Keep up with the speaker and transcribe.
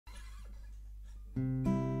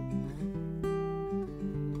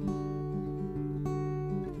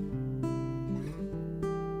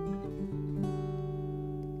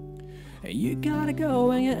You gotta go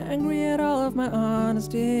when you're angry at all of my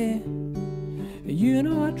honesty. You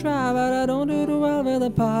know I try, but I don't do too well with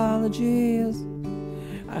apologies.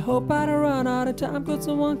 I hope I don't run out of time, could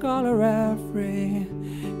someone call a referee?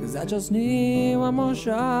 'Cause I just need one more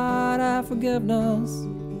shot at forgiveness.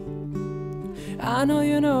 I know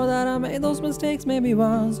you know that I made those mistakes maybe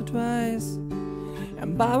once or twice.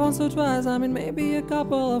 And by once or twice, I mean maybe a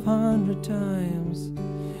couple of 100 times.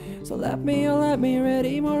 So let me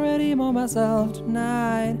redeem myself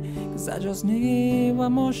tonight. 'Cause I just need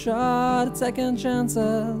one more shot at second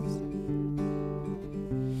chances.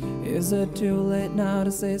 Is it too late now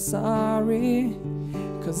to say sorry?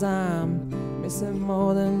 'Cause I'm missing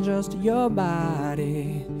more than just your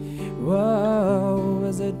body. Whoa,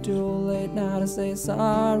 is it too late now to say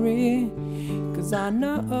sorry? 'Cause I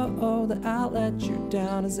know that I'll let you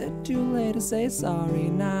down. Is it too late to say sorry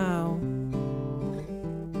now?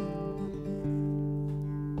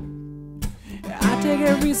 I take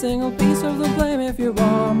every single piece of the blame if you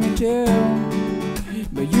want me to.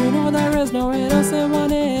 But you know there is no innocent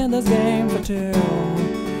one in this game for two.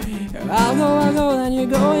 I'll go, then you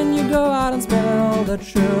go, and you go out and spill the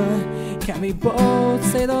truth. Can we both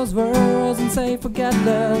say those words and say forget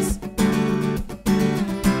this?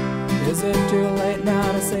 Is it too late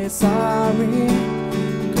now to say sorry?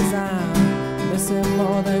 'Cause I'm missing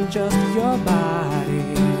more than just your body.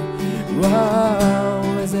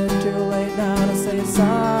 Whoa, is it too late now to say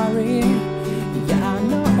sorry? Yeah, I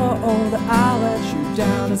know that I'll let you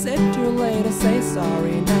down. Is it too late to say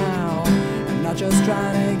sorry now? I'm not just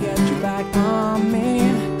trying to get you back on me,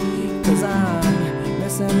 'cause I'm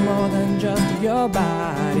missing more than just your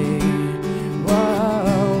body.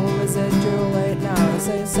 Whoa, is it too late now to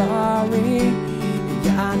say sorry?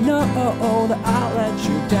 Yeah, I know that I'll let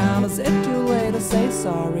you down. Is it too late to say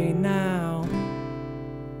sorry now?